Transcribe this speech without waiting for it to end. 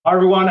Hi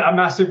everyone, a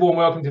massive warm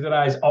welcome to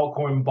today's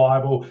Altcoin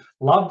Bible.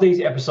 Love these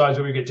episodes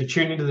where we get to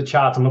tune into the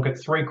charts and look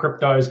at three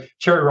cryptos,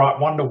 cherry right,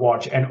 one to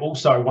watch, and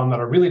also one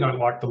that I really don't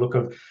like the look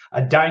of,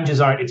 a danger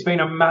zone. It's been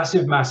a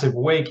massive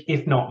week,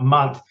 if not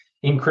month,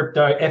 in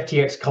crypto.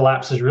 FTX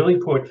collapse has really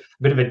put a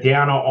bit of a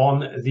downer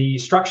on the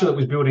structure that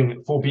was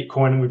building for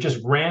Bitcoin. We've just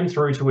ran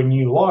through to a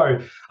new low.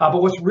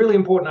 But what's really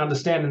important to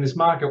understand in this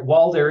market,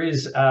 while there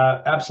is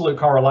absolute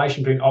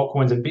correlation between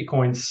altcoins and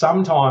Bitcoin,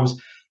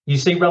 sometimes you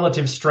see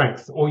relative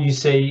strength or you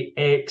see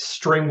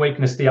extreme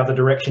weakness the other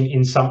direction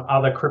in some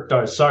other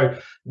cryptos. So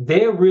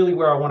they're really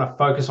where I want to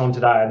focus on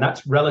today, and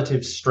that's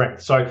relative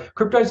strength. So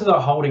cryptos that are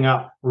holding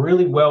up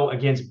really well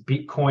against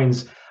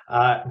Bitcoin's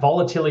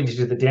volatility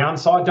to the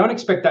downside. Don't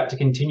expect that to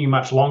continue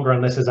much longer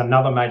unless there's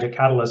another major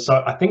catalyst.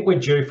 So I think we're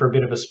due for a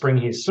bit of a spring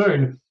here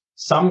soon.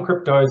 Some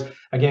cryptos,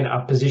 again,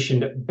 are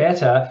positioned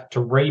better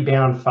to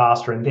rebound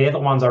faster, and they're the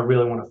ones I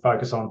really want to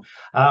focus on.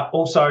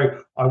 Also,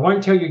 I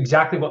won't tell you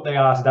exactly what they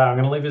are today. I'm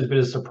going to leave it as a bit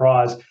of a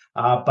surprise,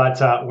 but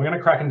we're going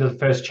to crack into the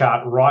first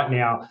chart right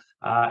now,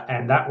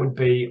 and that would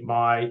be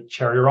my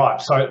cherry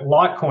ripe. So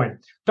Litecoin.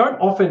 Don't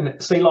often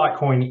see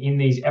Litecoin in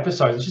these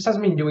episodes. It just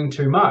hasn't been doing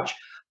too much.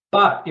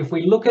 But if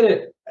we look at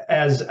it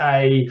as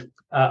a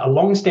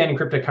long-standing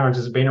cryptocurrency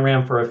that's been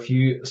around for a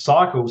few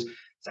cycles,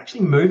 it's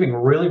actually moving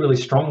really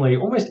strongly,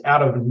 almost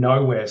out of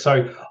nowhere.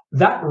 So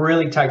that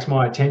really takes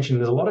my attention.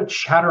 There's a lot of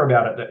chatter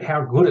about it, that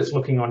how good it's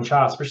looking on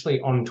charts,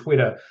 especially on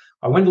Twitter.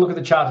 I went to look at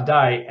the chart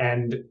today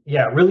and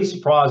yeah, really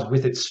surprised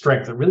with its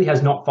strength. It really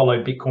has not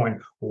followed Bitcoin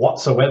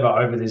whatsoever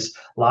over this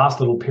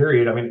last little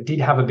period. I mean, it did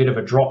have a bit of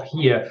a drop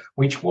here,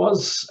 which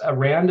was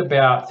around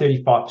about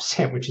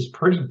 35%, which is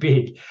pretty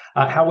big.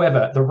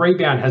 However, the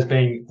rebound has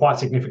been quite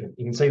significant.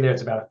 You can see there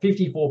it's about a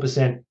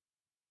 54%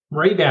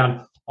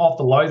 rebound off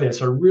the low there.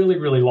 So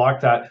really like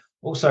that.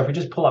 Also, if we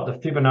just pull up the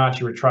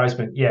Fibonacci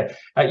retracement, yeah,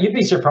 you'd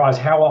be surprised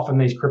how often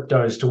these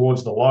cryptos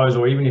towards the lows,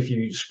 or even if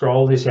you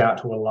scroll this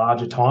out to a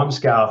larger time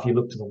scale, if you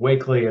look to the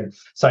weekly and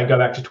say go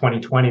back to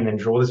 2020 and then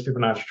draw this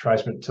Fibonacci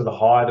retracement to the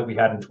high that we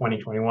had in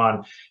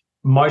 2021,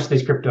 most of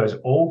these cryptos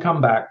all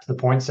come back to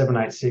the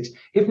 0.786,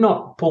 if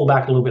not pull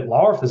back a little bit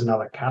lower if there's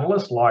another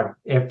catalyst like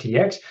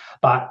FTX.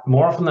 But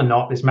more often than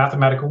not, these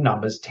mathematical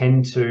numbers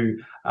tend to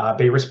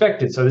be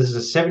respected. So this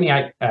is a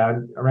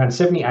around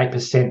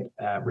 78%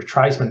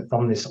 retracement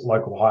from this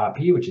local high up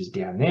here, which is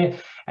down there.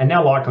 And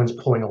now Litecoin's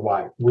pulling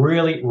away.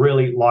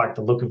 Really like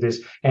the look of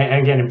this. And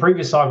again, in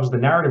previous cycles, the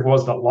narrative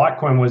was that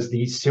Litecoin was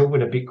the silver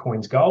to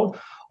Bitcoin's gold.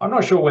 I'm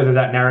not sure whether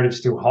that narrative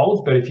still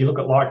holds, but if you look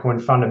at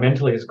Litecoin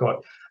fundamentally, it's got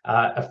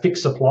a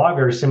fixed supply,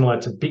 very similar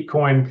to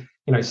Bitcoin,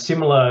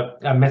 similar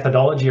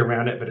methodology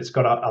around it, but it's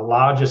got a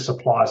larger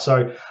supply.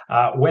 So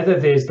whether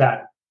there's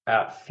that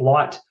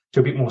flight to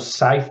a bit more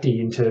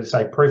safety into,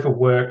 say, proof of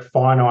work,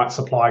 finite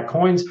supply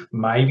coins,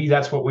 maybe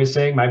that's what we're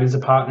seeing. Maybe there's a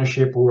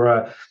partnership or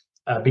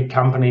a big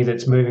company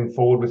that's moving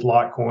forward with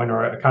Litecoin,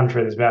 or a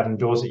country that's about to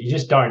endorse it. You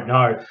just don't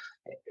know.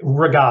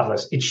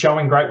 Regardless, it's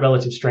showing great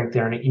relative strength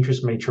there, and it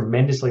interests me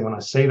tremendously when I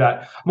see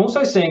that. I'm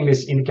also seeing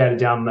this indicator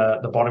down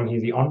the bottom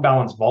here, the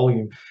on-balance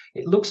volume.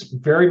 It looks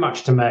very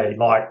much to me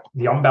like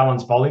the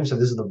on-balance volume. So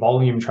this is the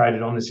volume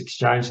traded on this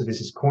exchange. So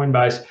this is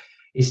Coinbase,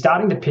 is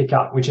starting to pick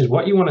up, which is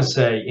what you want to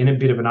see in a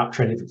bit of an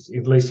uptrend.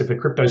 At least if a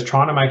crypto is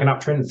trying to make an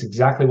uptrend, it's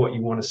exactly what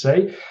you want to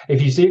see.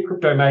 If you see a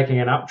crypto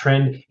making an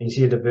uptrend and you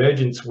see a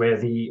divergence where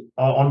the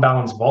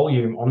on-balance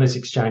volume on this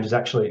exchange is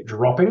actually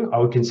dropping, I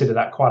would consider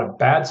that quite a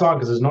bad sign,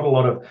 because there's not a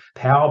lot of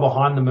power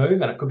behind the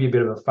move and it could be a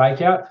bit of a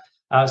fake out.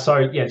 So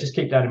yeah, just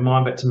keep that in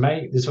mind. But to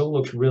me, this all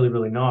looks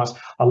really nice.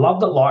 I love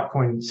that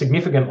Litecoin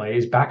significantly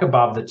is back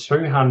above the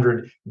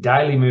 200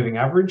 daily moving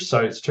average. So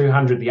it's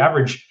 200, the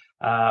average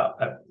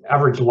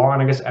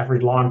line, I guess,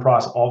 average line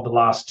price of the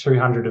last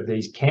 200 of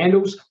these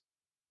candles.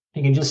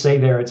 You can just see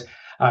there it's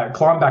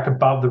climbed back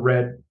above the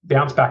red,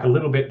 bounced back a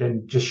little bit,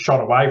 then just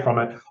shot away from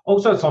it.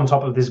 Also, it's on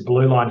top of this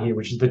blue line here,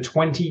 which is the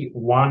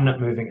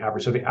 21 moving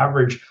average. So the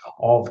average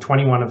of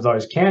 21 of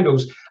those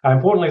candles.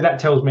 Importantly, that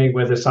tells me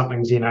whether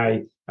something's in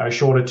a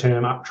shorter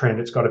term uptrend.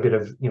 It's got a bit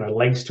of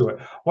legs to it.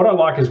 What I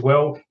like as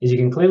well is you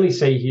can clearly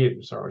see here,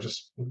 sorry, I'll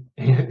just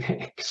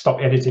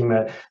stop editing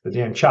the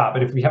damn chart.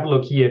 But if we have a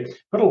look here, we've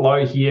got a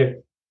low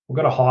here, we've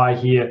got a high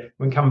here,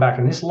 we can come back,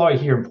 and this low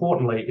here,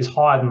 importantly, is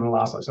higher than the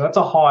last low. So that's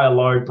a higher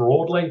low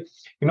broadly.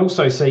 You can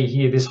also see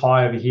here, this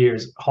high over here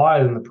is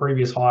higher than the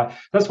previous high.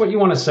 That's what you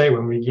want to see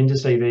when we begin to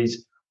see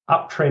these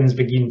uptrends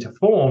begin to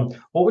form.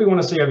 What we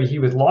want to see over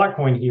here with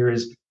Litecoin here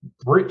is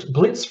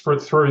blitz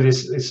through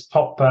this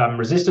top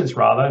resistance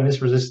rather, and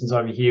this resistance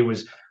over here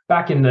was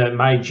back in the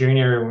May-June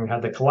area when we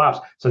had the collapse.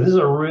 So this is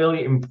a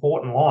really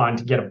important line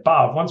to get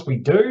above. Once we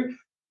do,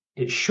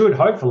 it should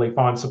hopefully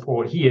find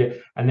support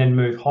here and then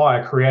move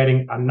higher,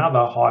 creating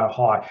another higher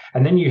high.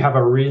 And then you have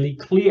a really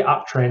clear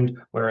uptrend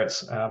where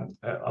it's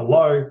a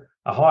low,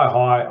 a higher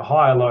high, a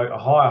higher low, a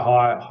higher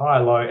high, a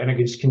higher low, and it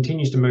just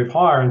continues to move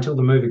higher until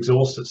the move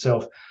exhausts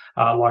itself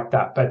like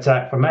that. But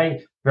for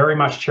me, very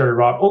much cherry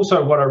ripe.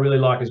 Also, what I really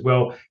like as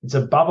well, it's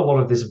above a lot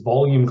of this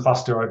volume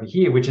cluster over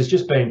here, which has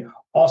just been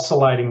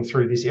oscillating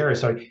through this area.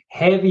 So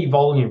heavy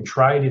volume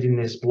traded in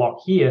this block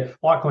here.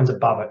 Litecoin's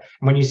above it.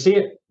 And when you see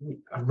it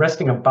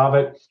resting above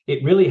it,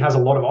 it really has a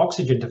lot of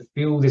oxygen to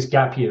fill this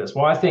gap here. That's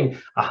why I think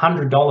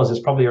 $100 is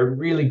probably a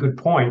really good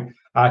point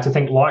to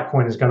think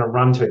Litecoin is going to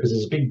run to, because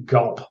there's a big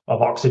gulp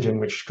of oxygen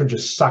which could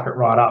just suck it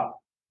right up.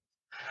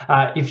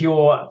 If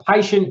you're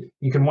patient,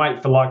 you can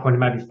wait for Litecoin to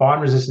maybe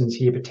find resistance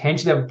here,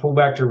 potentially have a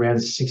pullback to around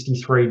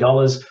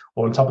 $63,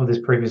 or on top of this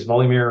previous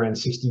volume area around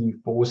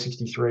 64,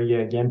 63. Yeah,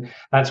 again,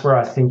 that's where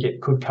I think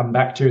it could come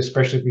back to,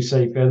 especially if we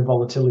see further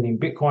volatility in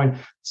Bitcoin.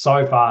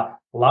 So far,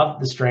 love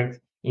the strength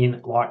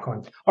in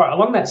Litecoin. All right,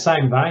 along that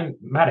same vein,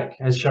 MATIC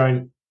has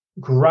shown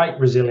great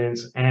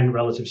resilience and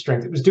relative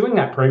strength. It was doing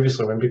that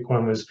previously when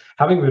Bitcoin was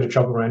having a bit of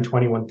trouble around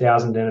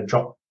 21,000, then it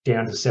dropped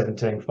down to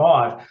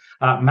 17.5.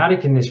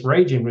 MATIC in this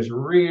region was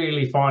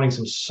really finding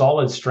some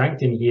solid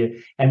strength in here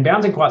and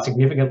bouncing quite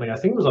significantly. I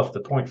think it was off the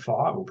 0.5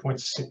 or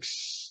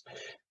 0.6.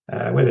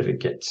 Where did it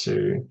get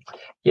to?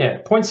 Yeah,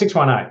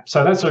 0.618.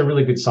 So that's a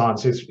really good sign.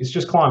 So it's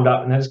just climbed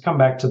up and then it's come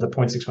back to the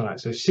 0.618.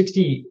 So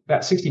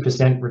about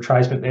 60%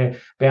 retracement there,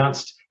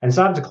 bounced and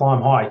started to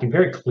climb high. You can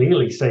very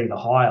clearly see the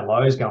higher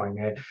lows going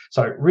there.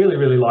 So really,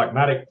 really like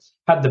MATIC.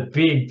 Had the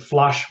big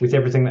flush with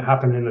everything that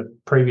happened in the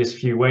previous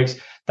few weeks.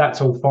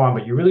 That's all fine,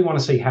 but you really want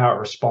to see how it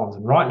responds.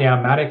 And right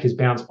now, MATIC has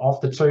bounced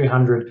off the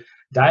 200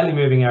 daily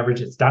moving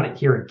average. It's done it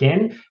here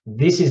again.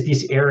 This is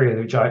this area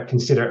which I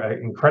consider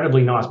an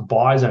incredibly nice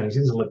buy zone. You see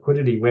there's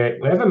liquidity where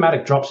whenever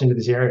MATIC drops into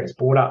this area, it's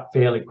bought up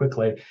fairly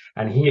quickly.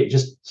 And here it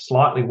just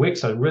slightly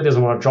wicks, so it really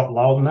doesn't want to drop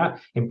lower than that.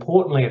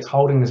 Importantly, it's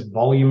holding this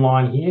volume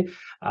line here.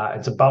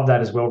 It's above that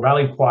as well,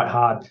 rallied quite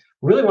hard.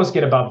 Really wants to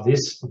get above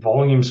this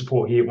volume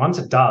support here. Once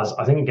it does,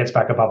 I think it gets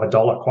back above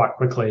 $1 quite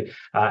quickly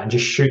and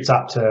just shoots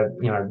up to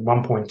 1.2,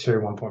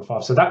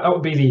 1.5. So that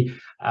would be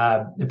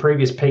the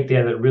previous peak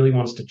there that really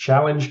wants to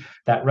challenge.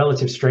 That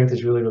relative strength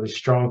is really, really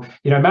strong.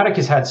 MATIC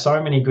has had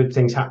so many good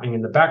things happening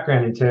in the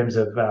background in terms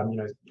of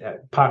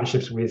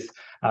partnerships with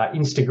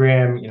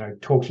Instagram,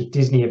 talks with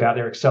Disney about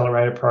their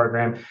accelerator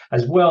program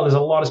as well. There's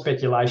a lot of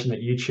speculation that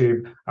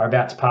YouTube are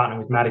about to partner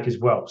with MATIC as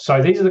well.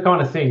 So these are the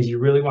kind of things you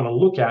really want to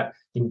look at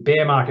in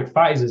bear market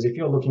phases if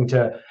you're looking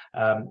to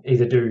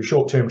either do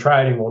short-term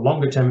trading or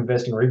longer-term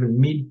investing or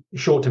even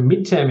short to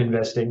mid-term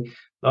investing.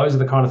 Those are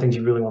the kind of things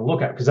you really want to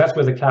look at, because that's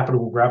where the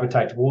capital will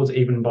gravitate towards,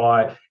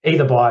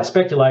 either by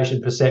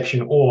speculation,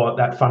 perception, or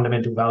that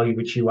fundamental value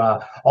which you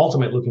are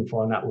ultimately looking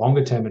for in that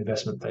longer-term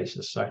investment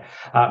thesis. So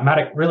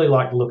MATIC, really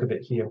like the look of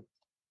it here.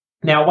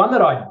 Now, one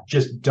that I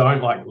just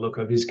don't like the look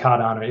of is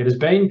Cardano. It has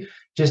been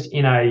just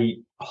in a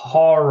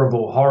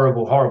horrible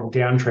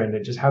downtrend.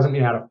 It just hasn't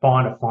been able to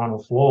find a final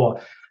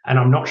floor, and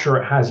I'm not sure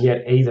it has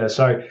yet either.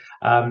 So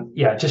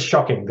just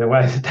shocking the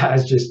way that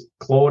has just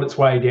clawed its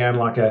way down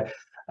like a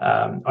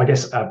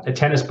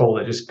tennis ball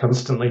that just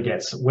constantly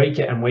gets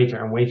weaker and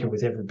weaker and weaker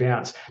with every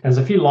bounce. And there's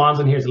a few lines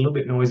on here. It's a little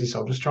bit noisy, so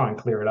I'll just try and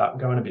clear it up,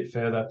 going a bit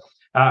further.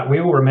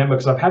 We will remember,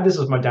 because I've had this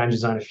as my danger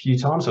zone a few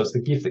times, so it's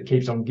the gift that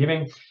keeps on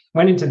giving.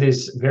 Went into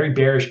this very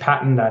bearish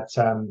pattern, that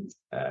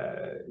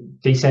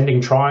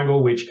descending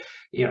triangle, which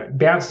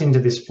bounced into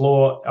this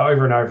floor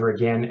over and over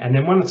again. And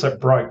then once it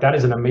broke, that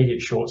is an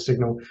immediate short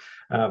signal.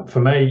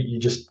 For me, you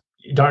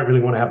don't really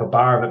want to have a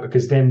bar of it,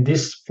 because then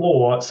this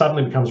floor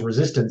suddenly becomes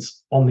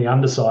resistance on the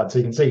underside. So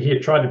you can see here,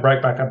 tried to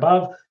break back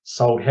above,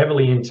 sold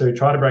heavily into,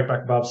 tried to break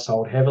back above,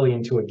 sold heavily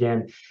into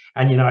again.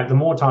 And, the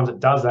more times it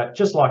does that,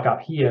 just like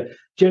up here,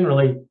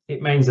 generally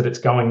it means that it's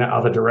going that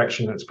other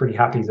direction. And it's pretty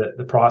happy that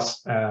the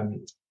price,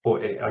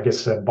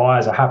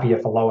 buyers are happier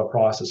for lower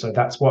prices. So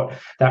that's what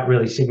that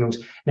really signals.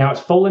 Now it's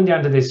fallen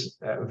down to this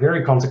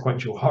very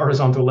consequential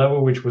horizontal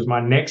level, which was my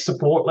next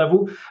support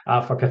level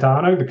for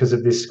Cardano, because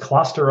of this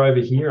cluster over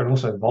here and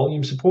also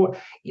volume support.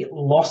 It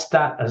lost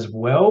that as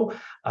well.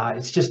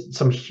 It's just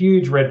some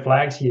huge red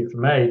flags here for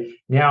me.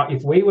 Now,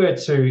 if we were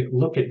to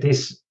look at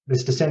this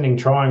descending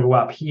triangle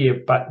up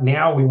here, but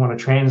now we want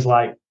to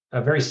translate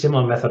a very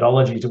similar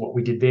methodology to what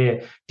we did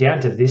there down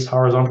to this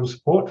horizontal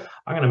support,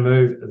 I'm going to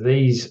move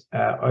these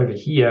over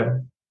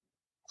here,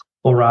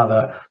 or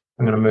rather,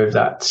 I'm going to move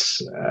that,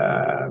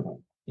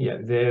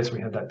 there. So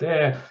we had that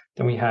there.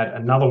 Then we had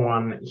another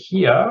one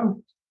here.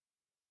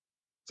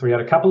 So we had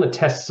a couple of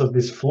tests of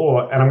this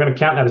floor, and I'm going to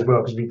count that as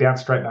well because we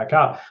bounced straight back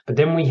up. But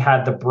then we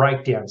had the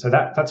breakdown. So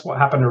that's what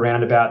happened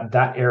around about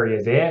that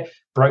area there,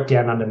 broke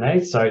down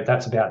underneath. So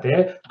that's about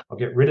there. I'll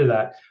get rid of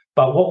that.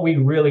 But what we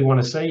really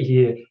want to see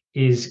here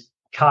is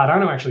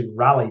Cardano actually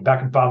rally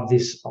back above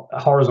this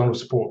horizontal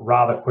support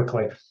rather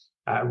quickly.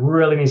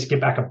 Really needs to get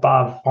back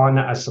above, find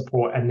that as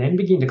support, and then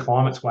begin to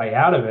climb its way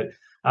out of it.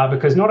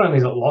 Because not only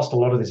has it lost a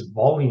lot of this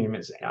volume,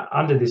 it's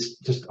under this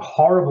just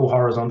horrible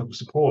horizontal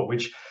support,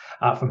 which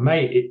for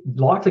me, it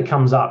likely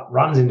comes up,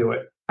 runs into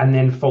it, and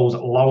then falls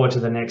lower to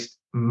the next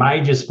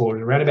major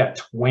support, around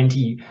about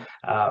 20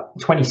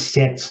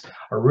 cents.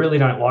 I really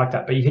don't like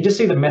that. But you can just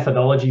see the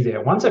methodology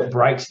there. Once it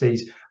breaks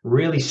these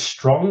really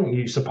strong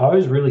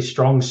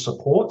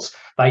supports,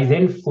 They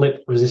then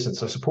flip resistance.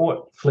 So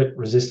support, flip,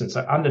 resistance.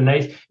 So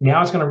underneath,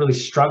 now it's going to really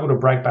struggle to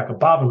break back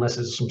above unless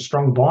there's some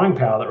strong buying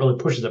power that really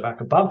pushes it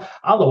back above.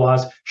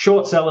 Otherwise,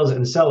 short sellers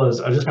and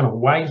sellers are just going to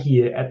wait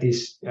here at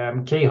this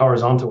key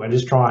horizontal and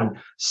just try and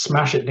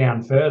smash it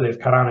down further if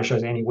Cardano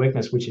shows any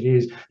weakness, which it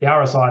is. The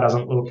RSI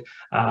doesn't look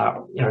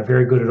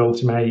very good at all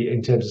to me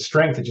in terms of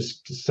strength. It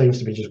just seems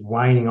to be just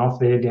waning off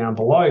there down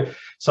below.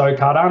 So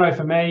Cardano,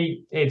 for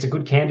me, it's a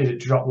good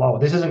candidate to drop lower.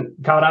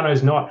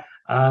 Cardano's not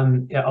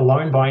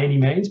alone by any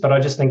means, but I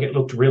just think it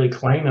looked really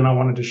clean, and I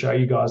wanted to show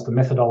you guys the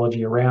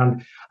methodology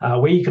around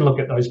where you can look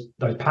at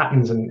those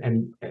patterns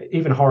and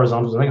even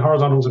horizontals. I think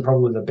horizontals are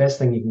probably the best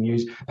thing you can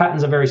use.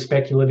 Patterns are very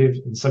speculative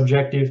and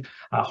subjective.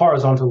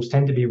 Horizontals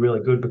tend to be really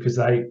good because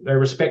they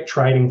respect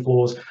trading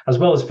floors as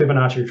well as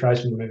Fibonacci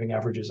retracement moving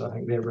averages. I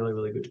think they're really,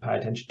 really good to pay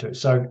attention to.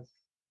 So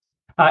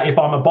if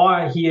I'm a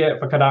buyer here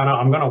for Cardano,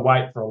 I'm going to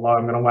wait for a low.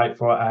 I'm going to wait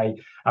for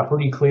a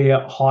pretty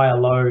clear higher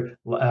low,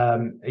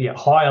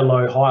 higher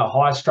low, higher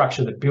high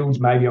structure that builds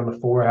maybe on the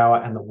 4 hour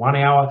and the 1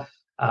 hour.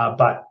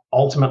 But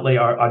ultimately,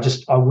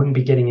 I wouldn't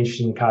be getting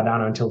interested in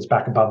Cardano until it's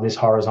back above this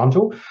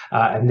horizontal,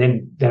 and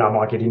then I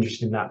might get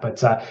interested in that.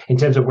 But in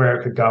terms of where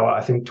it could go,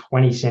 I think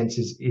 20 cents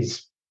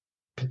is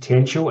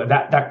potential.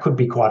 That could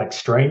be quite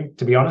extreme,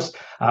 to be honest.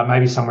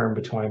 Maybe somewhere in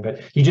between,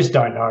 but you just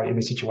don't know in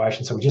this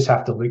situation. So we just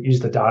have to use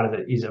the data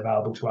that is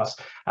available to us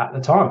at the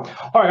time.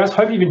 All right, guys,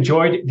 hope you've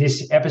enjoyed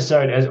this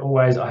episode. As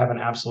always, I have an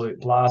absolute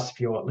blast if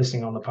you're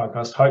listening on the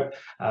podcast. Hope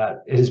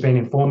it has been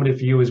informative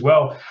for you as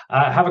well.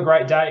 Have a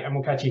great day, and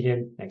we'll catch you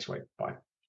again next week. Bye.